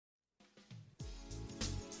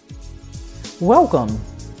Welcome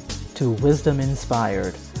to Wisdom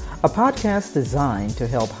Inspired, a podcast designed to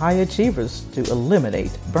help high achievers to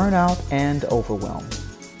eliminate burnout and overwhelm.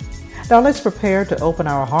 Now let's prepare to open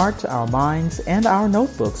our hearts, our minds, and our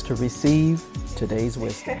notebooks to receive today's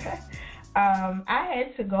wisdom. I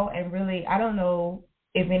had to go and I don't know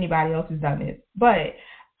if anybody else has done this, but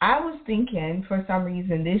I was thinking for some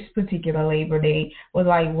reason this particular Labor Day was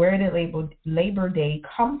like, where did Labor Day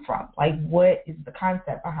come from? Like, what is the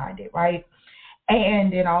concept behind it, right?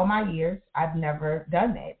 And in all my years, I've never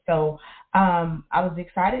done that. So I was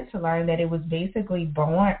excited to learn that it was basically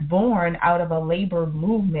born out of a labor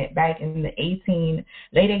movement back in the late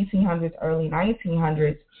 1800s, early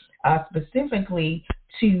 1900s, specifically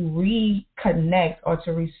to reconnect or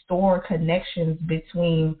to restore connections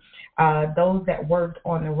between those that worked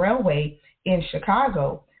on the railway in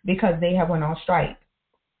Chicago because they had went on strike.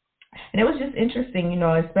 And it was just interesting,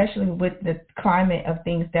 especially with the climate of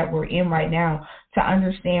things that we're in right now, to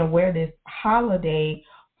understand where this holiday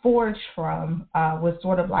forged from was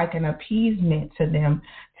sort of like an appeasement to them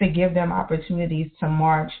to give them opportunities to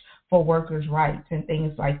march for workers' rights and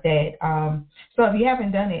things like that. So if you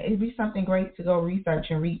haven't done it, it'd be something great to go research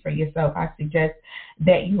and read for yourself. I suggest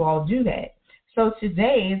that you all do that. So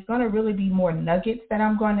today it's going to really be more nuggets that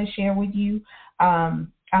I'm going to share with you.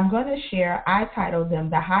 I'm going to share, I titled them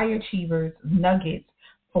The High Achievers Nuggets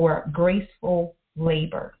for Graceful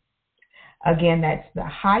Labor. Again, that's The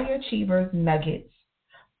High Achievers Nuggets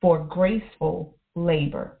for Graceful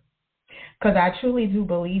Labor. Because I truly do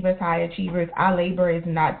believe as high achievers, our labor is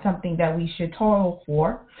not something that we should toil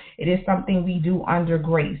for. It is something we do under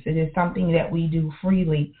grace. It is something that we do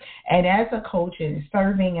freely. And as a coach and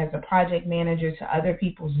serving as a project manager to other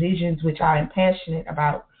people's visions, which I am passionate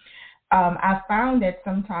about, I found that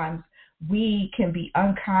sometimes we can be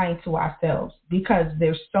unkind to ourselves because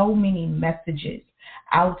there's so many messages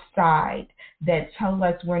outside that tell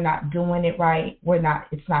us we're not doing it right.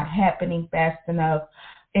 It's not happening fast enough.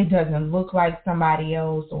 It doesn't look like somebody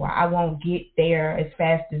else, or I won't get there as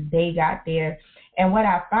fast as they got there. And what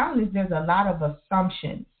I found is there's a lot of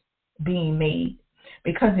assumptions being made.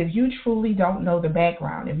 Because if you truly don't know the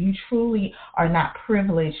background, if you truly are not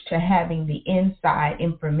privileged to having the inside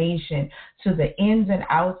information to the ins and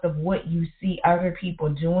outs of what you see other people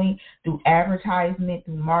doing through advertisement,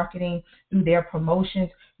 through marketing, through their promotions,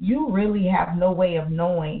 you really have no way of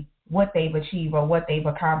knowing what they've achieved or what they've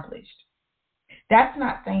accomplished. That's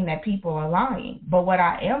not saying that people are lying, but what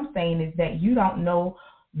I am saying is that you don't know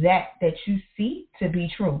that you see to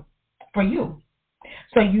be true for you.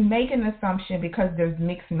 So you make an assumption because there's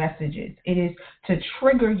mixed messages. It is to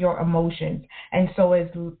trigger your emotions. And so as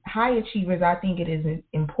high achievers, I think it is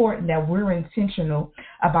important that we're intentional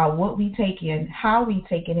about what we take in, how we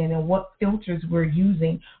take it in, and what filters we're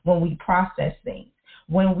using when we process things,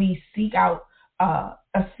 when we seek out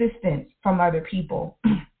assistance from other people.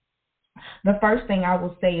 The first thing I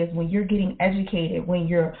will say is when you're getting educated, when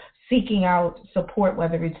you're seeking out support,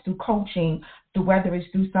 whether it's through coaching, whether it's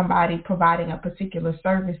through somebody providing a particular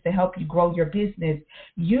service to help you grow your business,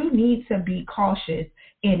 you need to be cautious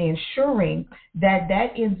in ensuring that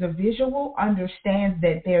that individual understands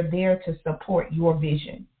that they're there to support your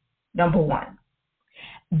vision, number one.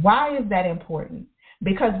 Why is that important?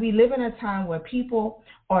 Because we live in a time where people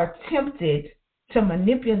are tempted to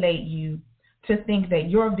manipulate you to think that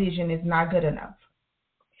your vision is not good enough.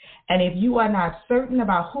 And if you are not certain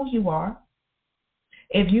about who you are,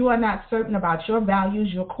 if you are not certain about your values,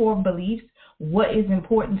 your core beliefs, what is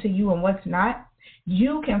important to you and what's not,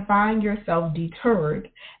 you can find yourself deterred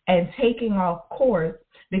and taking off course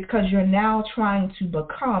because you're now trying to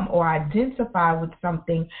become or identify with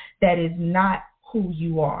something that is not who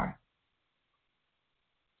you are.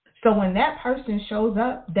 So when that person shows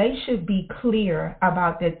up, they should be clear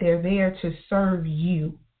about that they're there to serve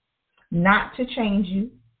you, not to change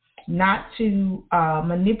you, not to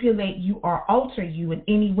manipulate you or alter you in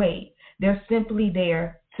any way. They're simply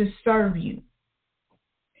there to serve you.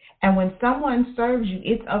 And when someone serves you,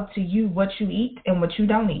 it's up to you what you eat and what you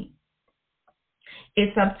don't eat.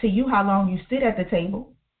 It's up to you how long you sit at the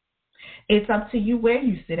table. It's up to you where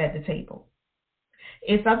you sit at the table.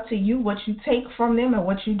 It's up to you what you take from them and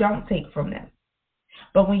what you don't take from them.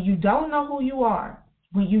 But when you don't know who you are,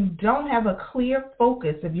 when you don't have a clear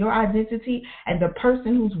focus of your identity and the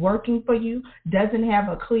person who's working for you doesn't have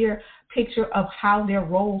a clear picture of how their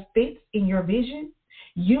role fits in your vision,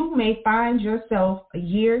 you may find yourself a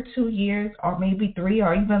year, 2 years, or maybe 3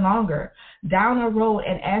 or even longer down a road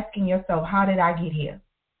and asking yourself, how did I get here?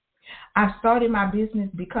 I started my business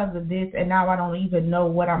because of this, and now I don't even know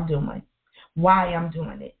what I'm doing, why I'm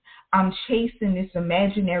doing it. I'm chasing this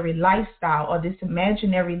imaginary lifestyle or this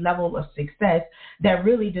imaginary level of success that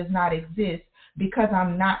really does not exist because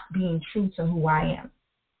I'm not being true to who I am.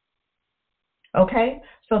 Okay?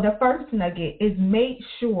 So the first nugget is make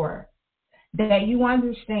sure that you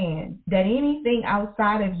understand that anything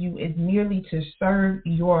outside of you is merely to serve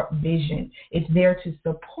your vision. It's there to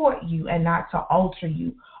support you and not to alter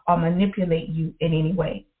you or manipulate you in any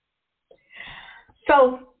way.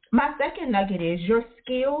 So my second nugget is your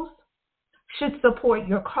skills should support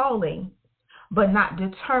your calling, but not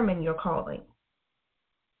determine your calling.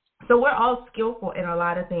 So we're all skillful in a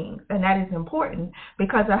lot of things, and that is important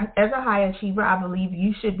because as a high achiever, I believe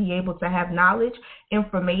you should be able to have knowledge,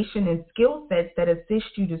 information, and skill sets that assist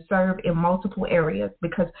you to serve in multiple areas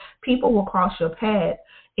because people will cross your path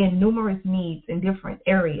in numerous needs in different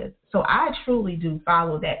areas. So I truly do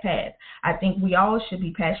follow that path. I think we all should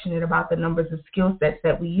be passionate about the numbers of skill sets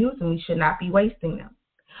that we use, and we should not be wasting them.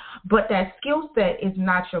 But that skill set is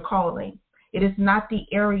not your calling. It is not the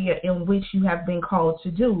area in which you have been called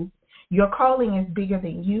to do. Your calling is bigger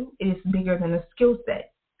than you. It is bigger than a skill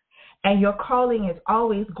set. And your calling is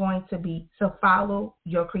always going to be to follow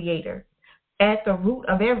your Creator. At the root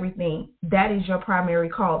of everything, that is your primary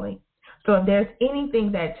calling. So if there's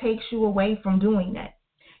anything that takes you away from doing that,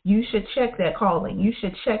 you should check that calling. You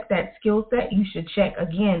should check that skill set. You should check,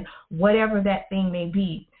 again, whatever that thing may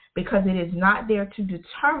be, because it is not there to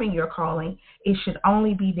determine your calling. It should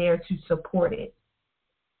only be there to support it.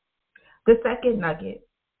 The second nugget,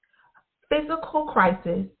 physical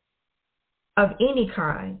crisis of any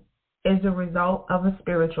kind is the result of a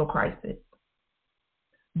spiritual crisis.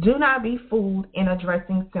 Do not be fooled in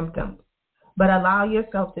addressing symptoms, but allow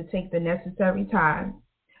yourself to take the necessary time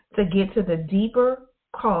to get to the deeper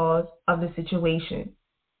cause of the situation.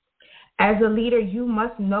 As a leader, you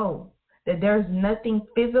must know that there's nothing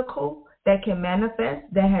physical that can manifest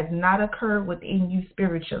that has not occurred within you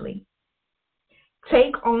spiritually.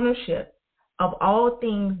 Take ownership of all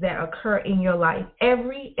things that occur in your life.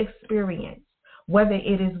 Every experience, whether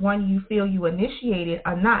it is one you feel you initiated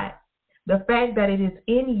or not, the fact that it is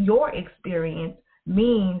in your experience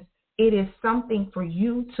means it is something for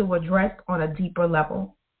you to address on a deeper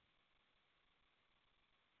level.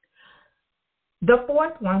 The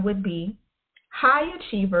fourth one would be high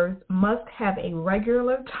achievers must have a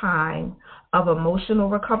regular time of emotional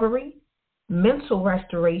recovery, mental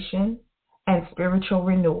restoration, and spiritual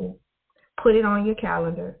renewal. Put it on your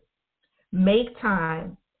calendar. Make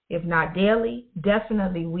time, if not daily,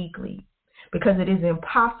 definitely weekly, because it is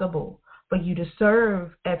impossible for you to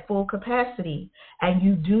serve at full capacity and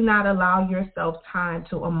you do not allow yourself time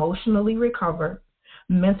to emotionally recover,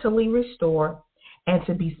 mentally restore, and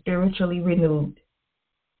to be spiritually renewed.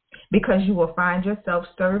 Because you will find yourself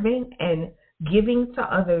serving and giving to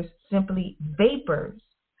others simply vapors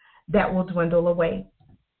that will dwindle away.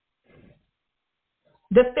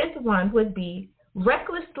 The fifth one would be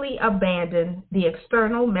recklessly abandon the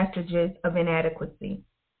external messages of inadequacy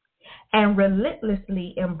and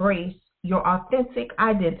relentlessly embrace your authentic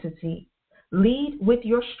identity. Lead with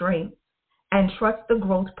your strengths and trust the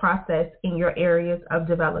growth process in your areas of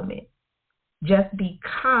development. Just be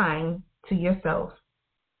kind to yourself.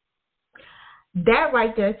 That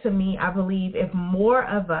right there, to me, I believe if more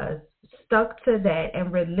of us stuck to that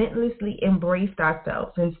and relentlessly embraced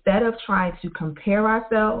ourselves instead of trying to compare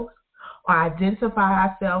ourselves or identify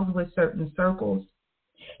ourselves with certain circles,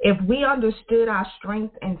 if we understood our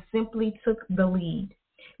strengths and simply took the lead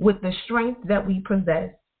with the strength that we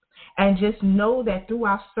possess and just know that through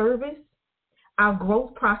our service, our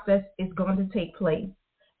growth process is going to take place,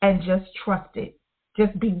 and just trust it.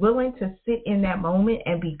 Just be willing to sit in that moment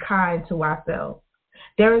and be kind to ourselves.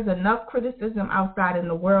 There is enough criticism outside in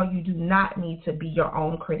the world. You do not need to be your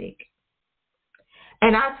own critic.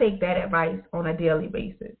 And I take that advice on a daily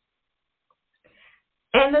basis.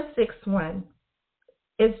 And the sixth one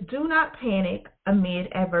is do not panic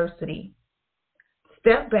amid adversity.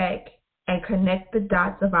 Step back and connect the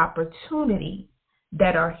dots of opportunity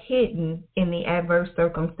that are hidden in the adverse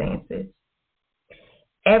circumstances.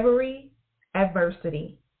 Every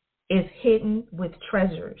adversity is hidden with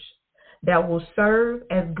treasures that will serve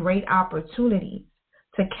as great opportunities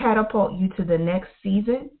to catapult you to the next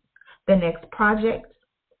season, the next project,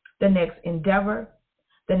 the next endeavor,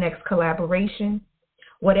 the next collaboration.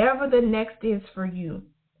 Whatever the next is for you,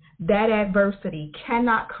 that adversity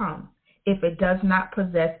cannot come if it does not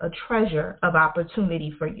possess a treasure of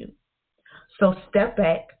opportunity for you. So step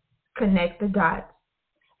back, connect the dots,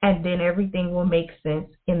 and then everything will make sense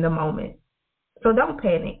in the moment. So don't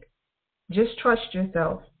panic. Just trust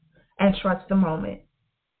yourself and trust the moment.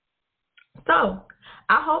 So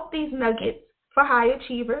I hope these nuggets for high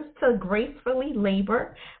achievers to gracefully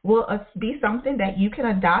labor will be something that you can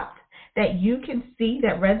adopt, that you can see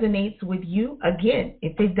that resonates with you. Again,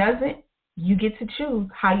 if it doesn't, you get to choose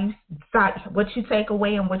how you start, what you take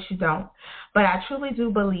away and what you don't. But I truly do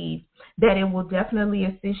believe that it will definitely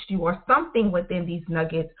assist you, or something within these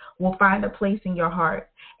nuggets will find a place in your heart,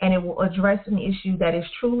 and it will address an issue that is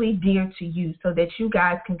truly dear to you, so that you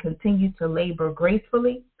guys can continue to labor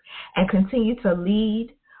gracefully and continue to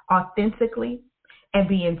lead authentically and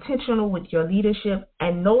be intentional with your leadership,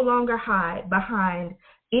 and no longer hide behind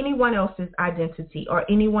anyone else's identity or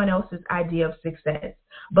anyone else's idea of success,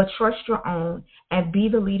 but trust your own and be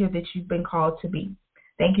the leader that you've been called to be.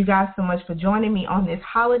 Thank you guys so much for joining me on this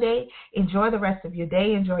holiday. Enjoy the rest of your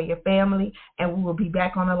day. Enjoy your family. And we will be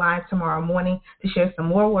back on the line tomorrow morning to share some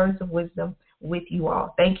more words of wisdom with you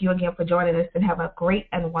all. Thank you again for joining us, and have a great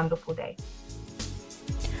and wonderful day.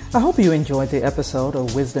 I hope you enjoyed the episode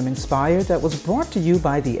of Wisdom Inspired that was brought to you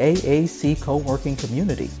by the AAC Co-working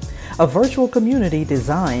Community, a virtual community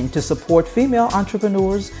designed to support female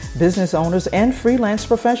entrepreneurs, business owners, and freelance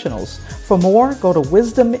professionals. For more, go to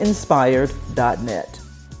wisdominspired.net.